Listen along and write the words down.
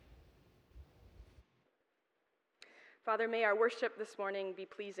Father, may our worship this morning be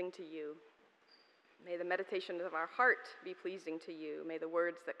pleasing to you. May the meditations of our heart be pleasing to you. May the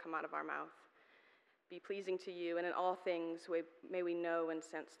words that come out of our mouth be pleasing to you. And in all things, may we know and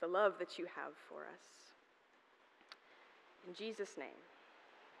sense the love that you have for us. In Jesus' name,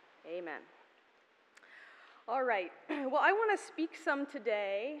 amen. All right. Well, I want to speak some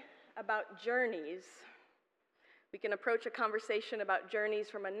today about journeys. We can approach a conversation about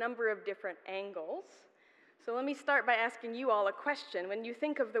journeys from a number of different angles. So let me start by asking you all a question. When you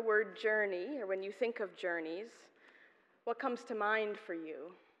think of the word journey, or when you think of journeys, what comes to mind for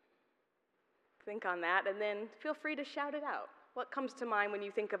you? Think on that, and then feel free to shout it out. What comes to mind when you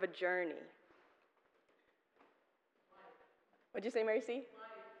think of a journey? What'd you say, Mary C?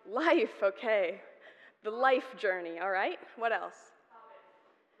 Life, okay. The life journey, all right. What else?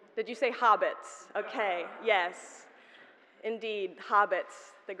 Hobbits. Did you say hobbits? Okay, yes. Indeed,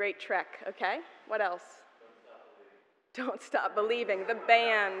 hobbits, the great trek, okay. What else? Don't Stop Believing, the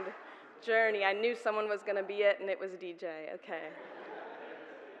band, Journey. I knew someone was going to be it, and it was DJ, okay.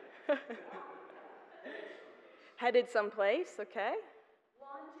 Headed someplace, okay.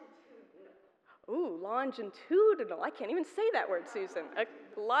 Longitudinal. Ooh, longitudinal. I can't even say that word, Susan.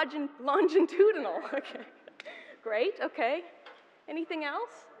 Longitudinal, okay. Great, okay. Anything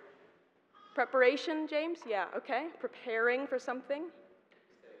else? Preparation, James? Yeah, okay. Preparing for something?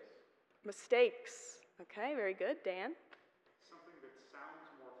 Mistakes. Okay, very good. Dan? Something that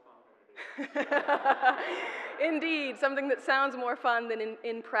sounds more fun than it is. Indeed, something that sounds more fun than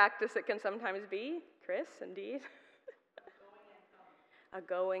in practice it can sometimes be. Chris, indeed. A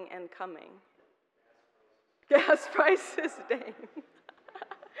going and coming. Gas prices, Dane.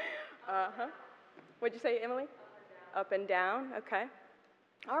 Uh-huh. What'd you say, Emily? Up and down, okay.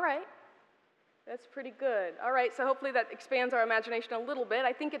 All right. That's pretty good. All right, so hopefully that expands our imagination a little bit.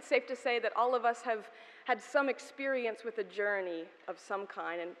 I think it's safe to say that all of us have had some experience with a journey of some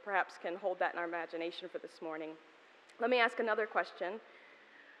kind and perhaps can hold that in our imagination for this morning. Let me ask another question.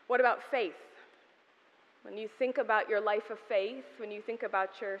 What about faith? When you think about your life of faith, when you think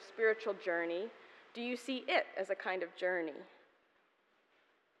about your spiritual journey, do you see it as a kind of journey?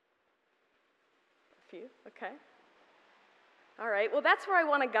 A few, okay. All right, well, that's where I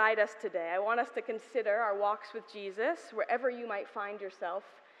want to guide us today. I want us to consider our walks with Jesus, wherever you might find yourself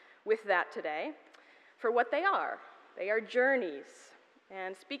with that today, for what they are. They are journeys.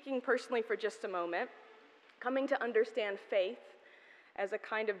 And speaking personally for just a moment, coming to understand faith as a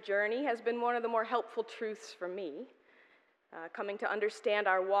kind of journey has been one of the more helpful truths for me. Coming to understand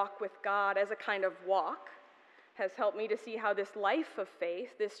our walk with God as a kind of walk has helped me to see how this life of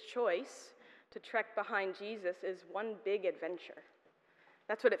faith, this choice to trek behind Jesus, is one big adventure.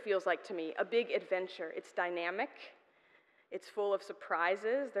 That's what it feels like to me, a big adventure. It's dynamic. It's full of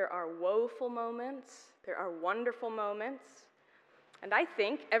surprises. There are woeful moments. There are wonderful moments. And I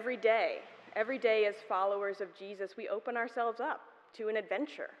think every day as followers of Jesus, we open ourselves up to an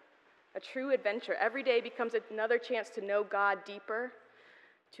adventure, a true adventure. Every day becomes another chance to know God deeper,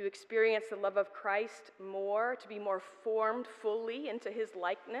 to experience the love of Christ more, to be more formed fully into his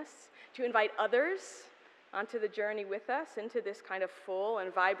likeness, to invite others onto the journey with us, into this kind of full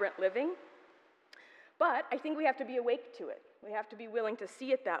and vibrant living. But I think we have to be awake to it. We have to be willing to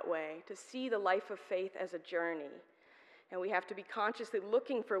see it that way, to see the life of faith as a journey. And we have to be consciously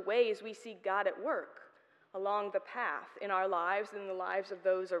looking for ways we see God at work along the path in our lives and in the lives of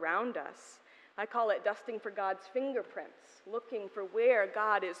those around us. I call it dusting for God's fingerprints, looking for where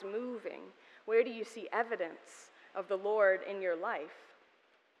God is moving. Where do you see evidence of the Lord in your life?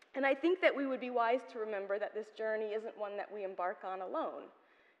 And I think that we would be wise to remember that this journey isn't one that we embark on alone,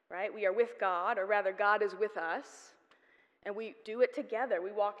 right? We are with God, or rather God is with us, and we do it together.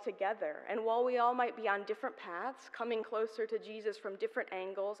 We walk together. And while we all might be on different paths, coming closer to Jesus from different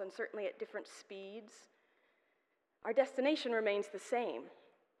angles and certainly at different speeds, our destination remains the same.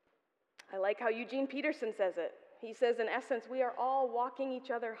 I like how Eugene Peterson says it. He says, in essence, we are all walking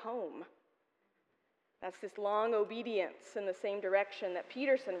each other home. That's this long obedience in the same direction that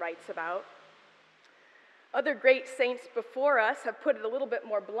Peterson writes about. Other great saints before us have put it a little bit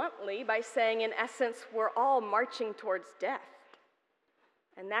more bluntly by saying, in essence, we're all marching towards death.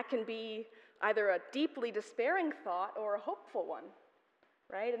 And that can be either a deeply despairing thought or a hopeful one,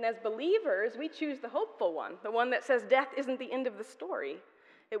 right? And as believers, we choose the hopeful one, the one that says death isn't the end of the story.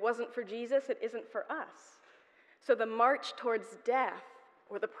 It wasn't for Jesus, it isn't for us. So the march towards death,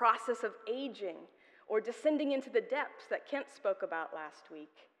 or the process of aging, or descending into the depths that Kent spoke about last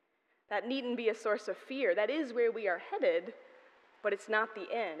week, that needn't be a source of fear. That is where we are headed, but it's not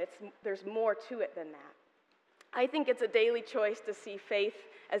the end. There's more to it than that. I think it's a daily choice to see faith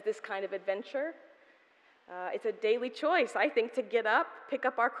as this kind of adventure. It's a daily choice, I think, to get up, pick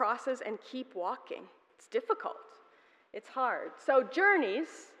up our crosses, and keep walking. It's difficult. It's hard. So journeys,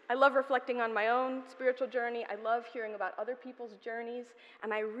 I love reflecting on my own spiritual journey. I love hearing about other people's journeys,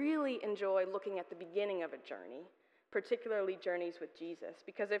 and I really enjoy looking at the beginning of a journey, particularly journeys with Jesus,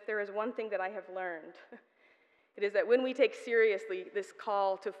 because if there is one thing that I have learned, it is that when we take seriously this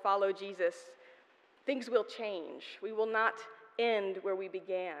call to follow Jesus, things will change. We will not end where we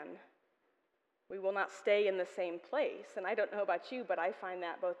began. We will not stay in the same place. And I don't know about you, but I find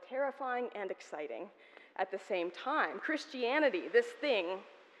that both terrifying and exciting at the same time. Christianity, this thing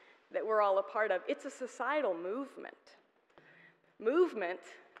that we're all a part of, it's a societal movement. Movement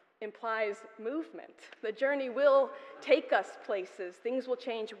implies movement. The journey will take us places. Things will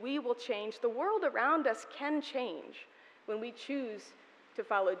change. We will change. The world around us can change when we choose to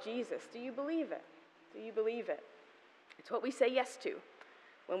follow Jesus. Do you believe it? Do you believe it? It's what we say yes to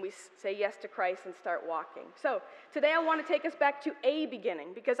when we say yes to Christ and start walking. So today I want to take us back to a beginning,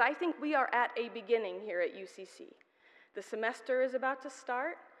 because I think we are at a beginning here at UCC. The semester is about to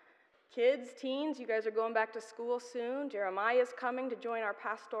start. Kids, teens, you guys are going back to school soon. Jeremiah is coming to join our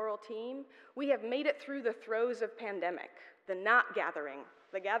pastoral team. We have made it through the throes of pandemic, the not gathering,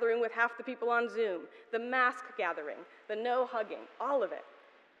 the gathering with half the people on Zoom, the mask gathering, the no hugging, all of it.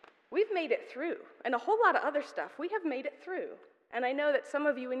 We've made it through, and a whole lot of other stuff. We have made it through. And I know that some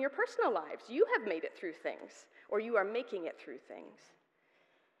of you in your personal lives, you have made it through things, or you are making it through things,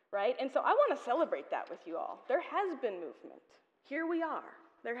 right? And so I want to celebrate that with you all. There has been movement. Here we are.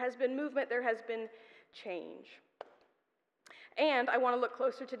 There has been movement. There has been change. And I want to look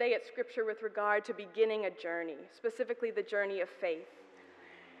closer today at Scripture with regard to beginning a journey, specifically the journey of faith.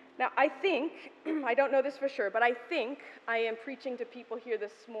 Now, I think, I don't know this for sure, but I think I am preaching to people here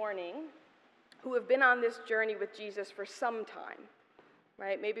this morning who have been on this journey with Jesus for some time,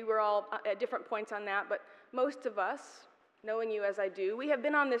 right? Maybe we're all at different points on that, but most of us, knowing you as I do, we have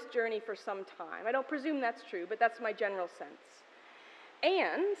been on this journey for some time. I don't presume that's true, but that's my general sense.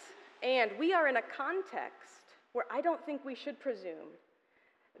 And we are in a context where I don't think we should presume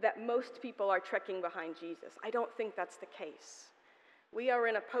that most people are trekking behind Jesus. I don't think that's the case. We are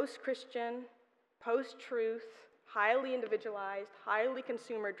in a post-Christian, post-truth, highly individualized, highly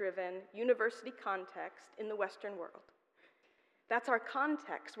consumer-driven university context in the Western world. That's our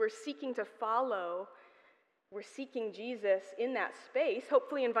context. We're seeking to follow, we're seeking Jesus in that space,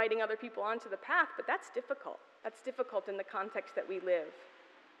 hopefully inviting other people onto the path, but that's difficult. That's difficult in the context that we live.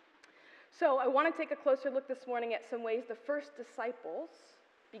 So I want to take a closer look this morning at some ways the first disciples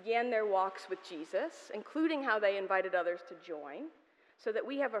began their walks with Jesus, including how they invited others to join, so that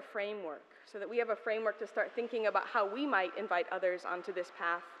we have a framework, to start thinking about how we might invite others onto this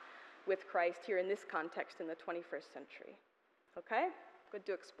path with Christ here in this context in the 21st century. Okay? Good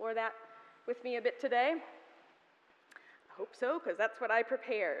to explore that with me a bit today? I hope so, because that's what I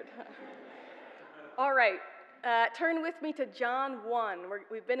prepared. All right, turn with me to John 1.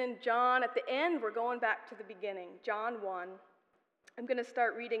 We've been in John. At the end, we're going back to the beginning. John 1. I'm going to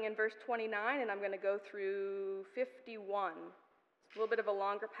start reading in verse 29, and I'm going to go through 51. A little bit of a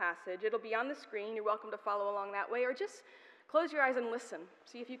longer passage. It'll be on the screen. You're welcome to follow along that way, or just close your eyes and listen.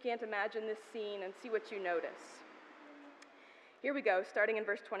 See if you can't imagine this scene and see what you notice. Here we go, starting in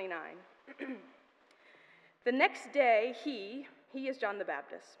verse 29. The next day, he is John the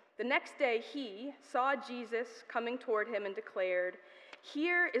Baptist. The next day, he saw Jesus coming toward him and declared,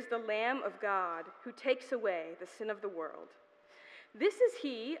 "Here is the Lamb of God who takes away the sin of the world. This is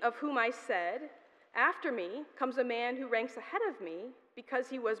he of whom I said, 'After me comes a man who ranks ahead of me because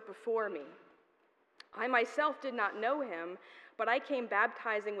he was before me.' I myself did not know him, but I came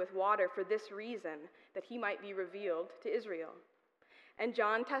baptizing with water for this reason, that he might be revealed to Israel." And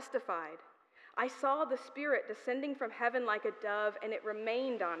John testified, "I saw the Spirit descending from heaven like a dove, and it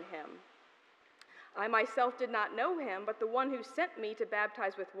remained on him. I myself did not know him, but the one who sent me to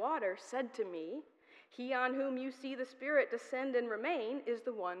baptize with water said to me, 'He on whom you see the Spirit descend and remain is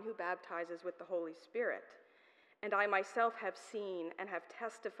the one who baptizes with the Holy Spirit.' And I myself have seen and have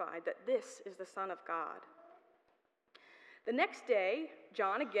testified that this is the Son of God." The next day,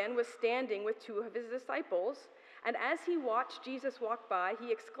 John again was standing with two of his disciples, and as he watched Jesus walk by,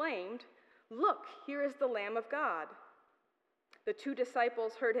 he exclaimed, "Look, here is the Lamb of God." The two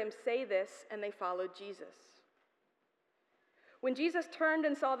disciples heard him say this, and they followed Jesus. When Jesus turned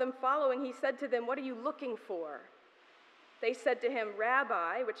and saw them following, he said to them, "What are you looking for?" They said to him,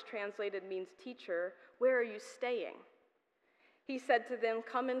 "Rabbi," which translated means teacher, "where are you staying?" He said to them,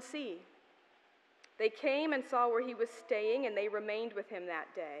 "Come and see." They came and saw where he was staying, and they remained with him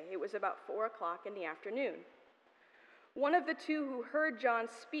that day. It was about 4:00 in the afternoon. One of the two who heard John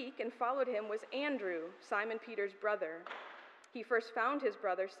speak and followed him was Andrew, Simon Peter's brother. He first found his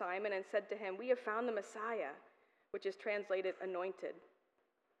brother Simon and said to him, "We have found the Messiah," which is translated anointed.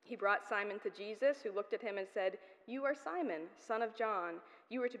 He brought Simon to Jesus, who looked at him and said, "You are Simon, son of John.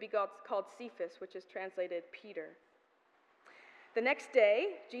 You are to be called Cephas," which is translated Peter. The next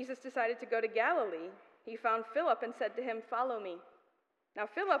day, Jesus decided to go to Galilee. He found Philip and said to him, "Follow me." Now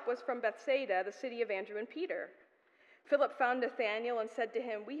Philip was from Bethsaida, the city of Andrew and Peter. Philip found Nathanael and said to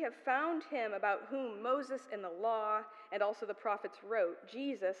him, "We have found him about whom Moses in the law and also the prophets wrote,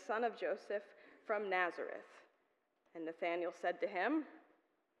 Jesus, son of Joseph, from Nazareth." And Nathanael said to him,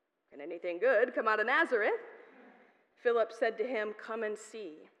 "Can anything good come out of Nazareth?" Philip said to him, "Come and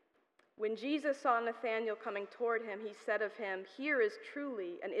see." When Jesus saw Nathanael coming toward him, he said of him, "Here is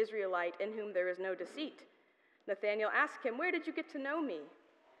truly an Israelite in whom there is no deceit." Nathanael asked him, "Where did you get to know me?"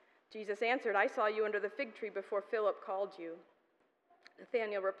 Jesus answered, "I saw you under the fig tree before Philip called you."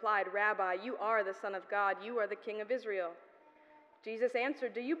 Nathanael replied, "Rabbi, you are the Son of God. You are the King of Israel." Jesus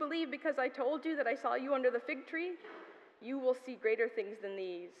answered, "Do you believe because I told you that I saw you under the fig tree? You will see greater things than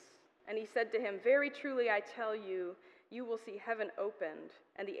these." And he said to him, "Very truly I tell you, you will see heaven opened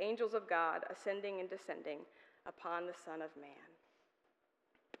and the angels of God ascending and descending upon the Son of Man."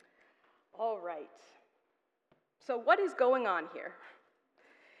 All right. So what is going on here?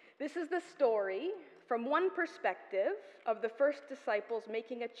 This is the story from one perspective of the first disciples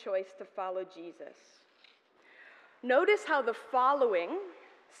making a choice to follow Jesus. Notice how the following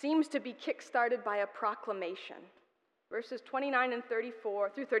seems to be kick-started by a proclamation. Verses 29 and 34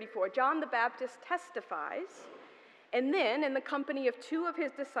 through 34, John the Baptist testifies, and then in the company of two of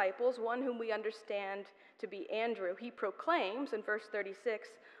his disciples, one whom we understand to be Andrew, he proclaims in verse 36,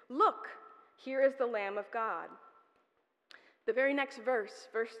 "Look, here is the Lamb of God." The very next verse,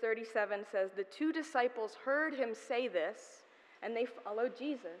 verse 37, says, "The two disciples heard him say this, and they followed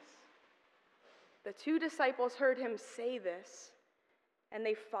Jesus." The two disciples heard him say this, and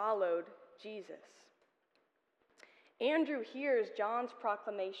they followed Jesus. Andrew hears John's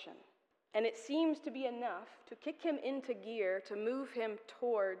proclamation, and it seems to be enough to kick him into gear to move him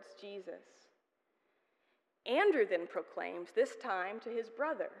towards Jesus. Andrew then proclaims, this time to his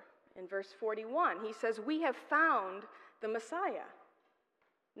brother. In verse 41, he says, "We have found the Messiah."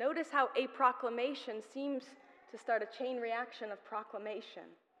 Notice how a proclamation seems to start a chain reaction of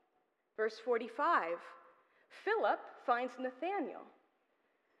proclamation. Verse 45, Philip finds Nathanael.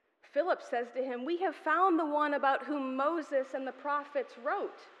 Philip says to him, "We have found the one about whom Moses and the prophets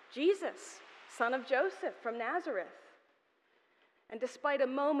wrote, Jesus, son of Joseph from Nazareth." And despite a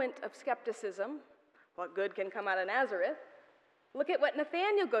moment of skepticism, what good can come out of Nazareth? Look at what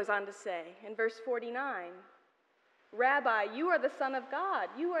Nathanael goes on to say in verse 49. "Rabbi, you are the Son of God.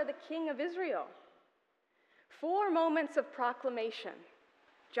 You are the King of Israel." 4 moments of proclamation.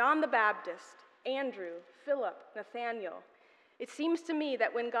 John the Baptist, Andrew, Philip, Nathanael. It seems to me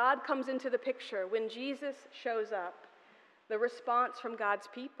that when God comes into the picture, when Jesus shows up, the response from God's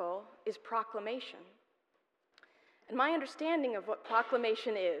people is proclamation. And my understanding of what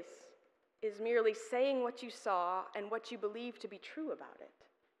proclamation is merely saying what you saw and what you believe to be true about it.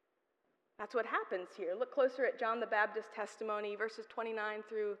 That's what happens here. Look closer at John the Baptist's testimony, verses 29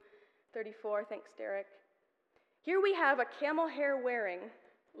 through 34. Thanks, Derek. Here we have a camel hair wearing,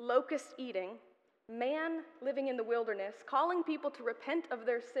 locust eating man living in the wilderness, calling people to repent of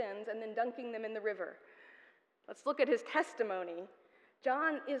their sins and then dunking them in the river. Let's look at his testimony.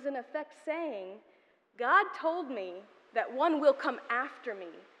 John is in effect saying, God told me that one will come after me,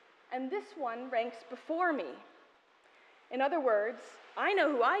 and this one ranks before me. In other words, I know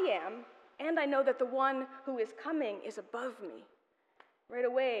who I am, and I know that the one who is coming is above me. Right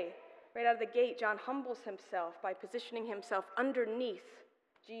away, right out of the gate, John humbles himself by positioning himself underneath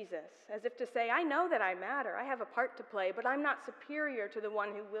Jesus, as if to say, I know that I matter, I have a part to play, but I'm not superior to the one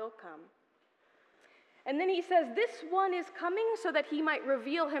who will come. And then he says, this one is coming so that he might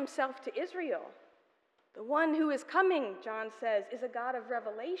reveal himself to Israel. The one who is coming, John says, is a God of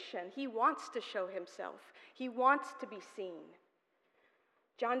revelation. He wants to show himself. He wants to be seen.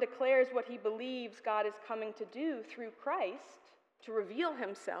 John declares what he believes God is coming to do through Christ, to reveal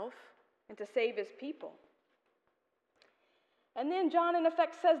himself and to save his people. And then John, in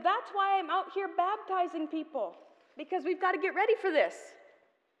effect, says, that's why I'm out here baptizing people, because we've got to get ready for this,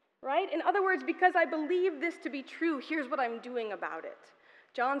 right? In other words, because I believe this to be true, here's what I'm doing about it.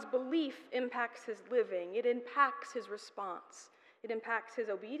 John's belief impacts his living. It impacts his response. It impacts his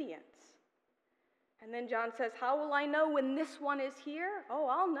obedience. And then John says, how will I know when this one is here? Oh,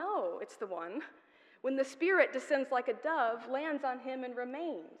 I'll know it's the one. When the Spirit descends like a dove, lands on him and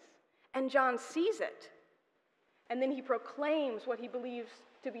remains. And John sees it. And then he proclaims what he believes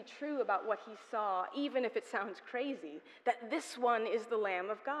to be true about what he saw, even if it sounds crazy, that this one is the Lamb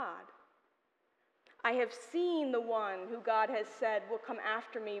of God. I have seen the one who God has said will come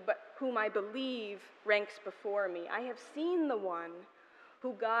after me, but whom I believe ranks before me. I have seen the one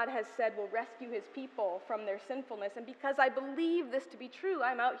who God has said will rescue his people from their sinfulness. And because I believe this to be true,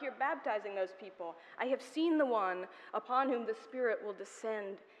 I'm out here baptizing those people. I have seen the one upon whom the Spirit will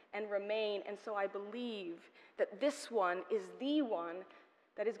descend and remain. And so I believe that this one is the one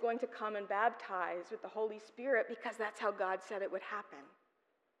that is going to come and baptize with the Holy Spirit, because that's how God said it would happen.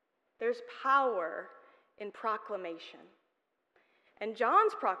 There's power in proclamation. And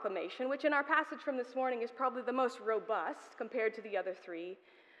John's proclamation, which in our passage from this morning is probably the most robust compared to the other three,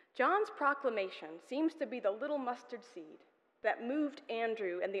 John's proclamation seems to be the little mustard seed that moved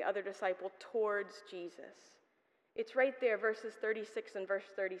Andrew and the other disciple towards Jesus. It's right there, verses 36 and verse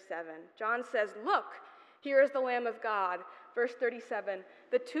 37. John says, "Look, here is the Lamb of God." Verse 37,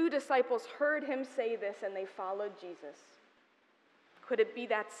 the two disciples heard him say this and they followed Jesus. Could it be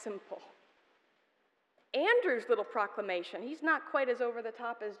that simple? Andrew's little proclamation, he's not quite as over the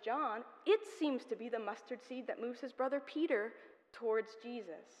top as John. It seems to be the mustard seed that moves his brother Peter towards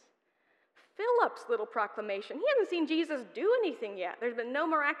Jesus. Philip's little proclamation, he hasn't seen Jesus do anything yet. There's been no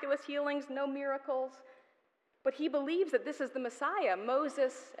miraculous healings, no miracles. But he believes that this is the Messiah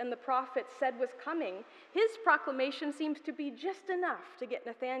Moses and the prophets said was coming. His proclamation seems to be just enough to get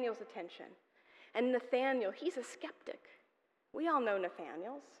Nathanael's attention. And Nathanael, he's a skeptic. We all know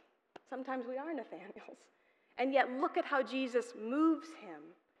Nathanaels. Sometimes we are Nathanaels. And yet look at how Jesus moves him.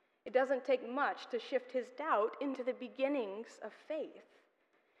 It doesn't take much to shift his doubt into the beginnings of faith.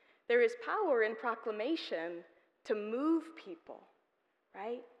 There is power in proclamation to move people,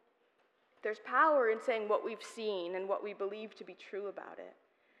 right? There's power in saying what we've seen and what we believe to be true about it.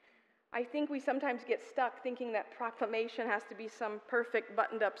 I think we sometimes get stuck thinking that proclamation has to be some perfect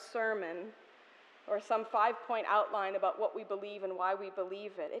buttoned-up sermon or some 5-point outline about what we believe and why we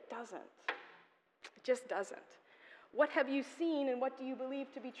believe it. It doesn't. It just doesn't. What have you seen and what do you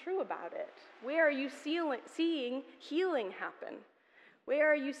believe to be true about it? Where are you seeing healing happen? Where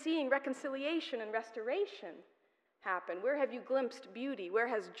are you seeing reconciliation and restoration happen? Where have you glimpsed beauty? Where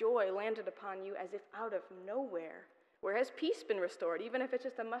has joy landed upon you as if out of nowhere? Where has peace been restored, even if it's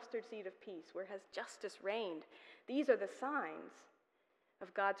just a mustard seed of peace? Where has justice reigned? These are the signs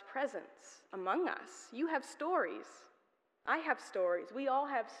of God's presence among us. You have stories. I have stories. We all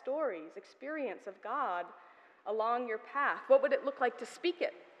have stories, experience of God along your path. What would it look like to speak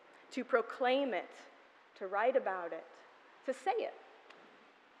it, to proclaim it, to write about it, to say it?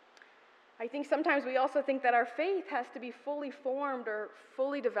 I think sometimes we also think that our faith has to be fully formed or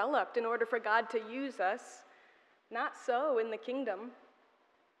fully developed in order for God to use us. Not so in the kingdom.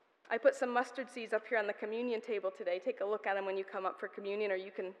 I put some mustard seeds up here on the communion table today. Take a look at them when you come up for communion, or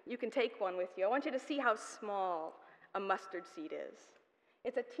you can take one with you. I want you to see how small a mustard seed is.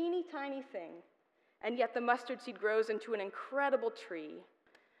 It's a teeny tiny thing, and yet the mustard seed grows into an incredible tree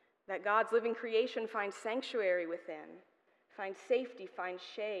that God's living creation finds sanctuary within. Find safety, find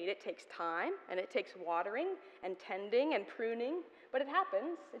shade. It takes time, and it takes watering and tending and pruning, but it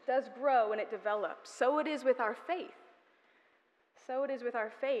happens. It does grow and it develops. So it is with our faith. So it is with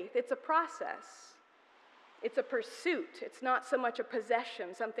our faith. It's a process. It's a pursuit. It's not so much a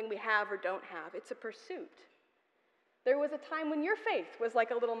possession, something we have or don't have. It's a pursuit. There was a time when your faith was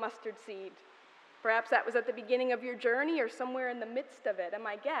like a little mustard seed. Perhaps that was at the beginning of your journey or somewhere in the midst of it. And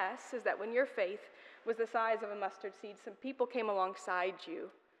my guess is that when your faith was the size of a mustard seed, some people came alongside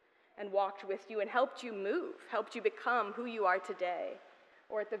you and walked with you and helped you move, helped you become who you are today.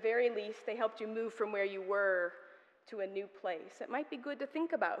 Or at the very least, they helped you move from where you were to a new place. It might be good to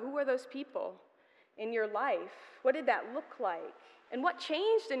think about, who are those people in your life? What did that look like? And what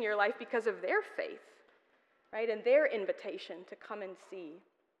changed in your life because of their faith, right? And their invitation to come and see.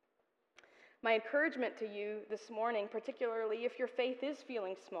 My encouragement to you this morning, particularly if your faith is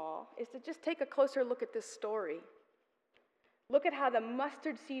feeling small, is to just take a closer look at this story. Look at how the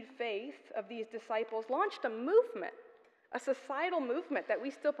mustard seed faith of these disciples launched a movement, a societal movement that we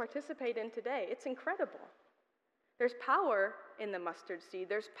still participate in today. It's incredible. There's power in the mustard seed.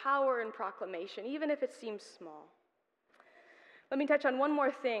 There's power in proclamation, even if it seems small. Let me touch on one more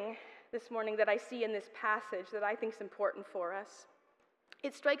thing this morning that I see in this passage that I think is important for us.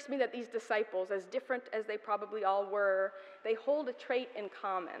 It strikes me that these disciples, as different as they probably all were, they hold a trait in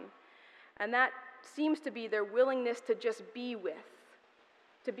common. And that seems to be their willingness to just be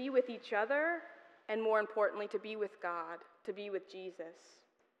with each other, and more importantly, to be with God, to be with Jesus.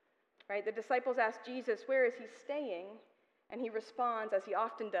 Right? The disciples ask Jesus, where is he staying? And he responds, as he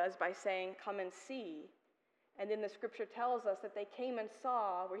often does, by saying, come and see. And then the scripture tells us that they came and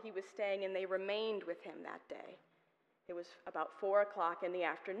saw where he was staying, and they remained with him that day. It was about 4 o'clock in the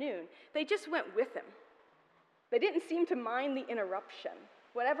afternoon. They just went with him. They didn't seem to mind the interruption.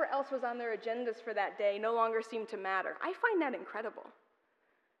 Whatever else was on their agendas for that day no longer seemed to matter. I find that incredible.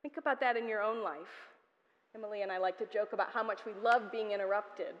 Think about that in your own life. Emily and I like to joke about how much we love being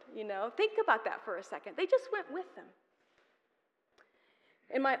interrupted, you know. Think about that for a second. They just went with them.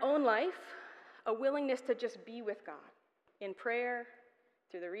 In my own life, a willingness to just be with God in prayer,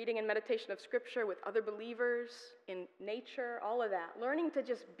 through the reading and meditation of Scripture, with other believers, in nature, all of that. Learning to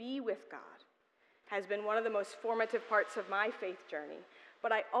just be with God has been one of the most formative parts of my faith journey,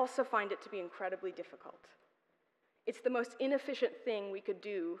 but I also find it to be incredibly difficult. It's the most inefficient thing we could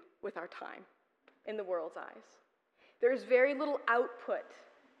do with our time in the world's eyes. There's very little output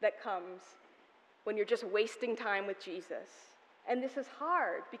that comes when you're just wasting time with Jesus. And this is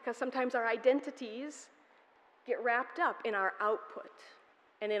hard because sometimes our identities get wrapped up in our output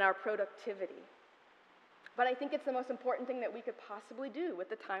and in our productivity. But I think it's the most important thing that we could possibly do with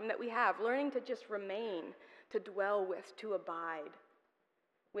the time that we have, learning to just remain, to dwell with, to abide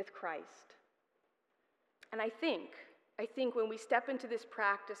with Christ. And I think when we step into this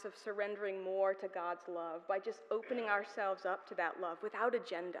practice of surrendering more to God's love, by just opening ourselves up to that love without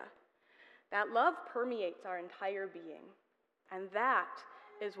agenda, that love permeates our entire being. And that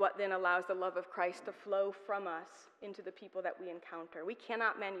is what then allows the love of Christ to flow from us into the people that we encounter. We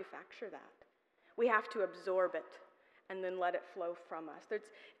cannot manufacture that. We have to absorb it and then let it flow from us.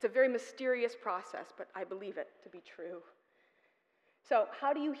 It's a very mysterious process, but I believe it to be true. So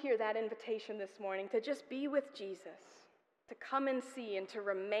how do you hear that invitation this morning to just be with Jesus, to come and see and to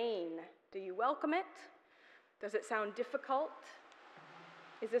remain? Do you welcome it? Does it sound difficult?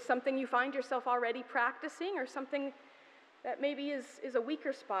 Is this something you find yourself already practicing, or something that maybe is a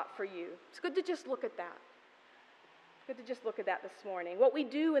weaker spot for you? It's good to just look at that. Good to just look at that this morning. What we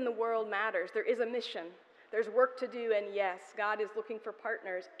do in the world matters. There is a mission. There's work to do, and yes, God is looking for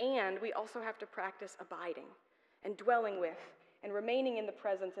partners, and we also have to practice abiding and dwelling with and remaining in the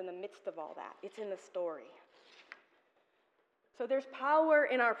presence in the midst of all that. It's in the story. So there's power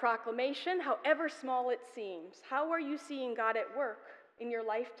in our proclamation, however small it seems. How are you seeing God at work in your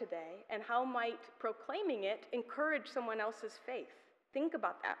life today, and how might proclaiming it encourage someone else's faith? Think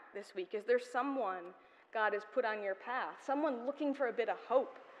about that this week. Is there someone God has put on your path, someone looking for a bit of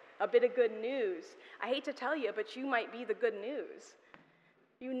hope, a bit of good news? I hate to tell you, but you might be the good news.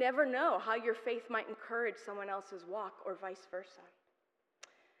 You never know how your faith might encourage someone else's walk, or vice versa.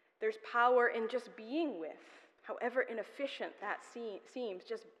 There's power in just being with, however inefficient that seems,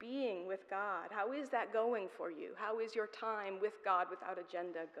 just being with God. How is that going for you? How is your time with God without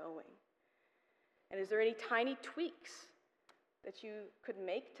agenda going? And is there any tiny tweaks that you could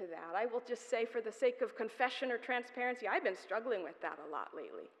make to that? I will just say, for the sake of confession or transparency, I've been struggling with that a lot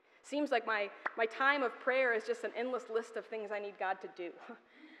lately. Seems like my time of prayer is just an endless list of things I need God to do.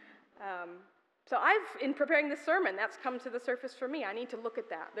 So in preparing this sermon, that's come to the surface for me. I need to look at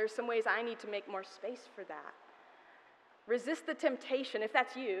that. There's some ways I need to make more space for that. Resist the temptation, if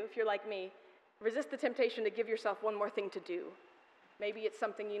that's you, if you're like me, resist the temptation to give yourself one more thing to do. Maybe it's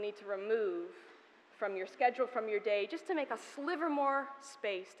something you need to remove from your schedule, from your day, just to make a sliver more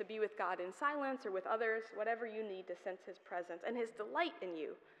space to be with God in silence or with others, whatever you need to sense His presence and His delight in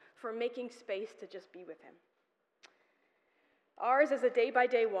you for making space to just be with Him. Ours is a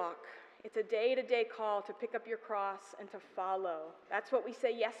day-by-day walk. It's a day-to-day call to pick up your cross and to follow. That's what we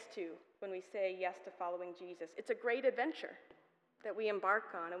say yes to when we say yes to following Jesus. It's a great adventure that we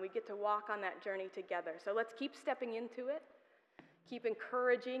embark on, and we get to walk on that journey together. So let's keep stepping into it, keep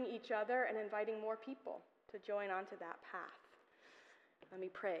encouraging each other, and inviting more people to join onto that path. Let me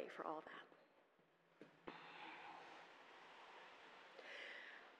pray for all that.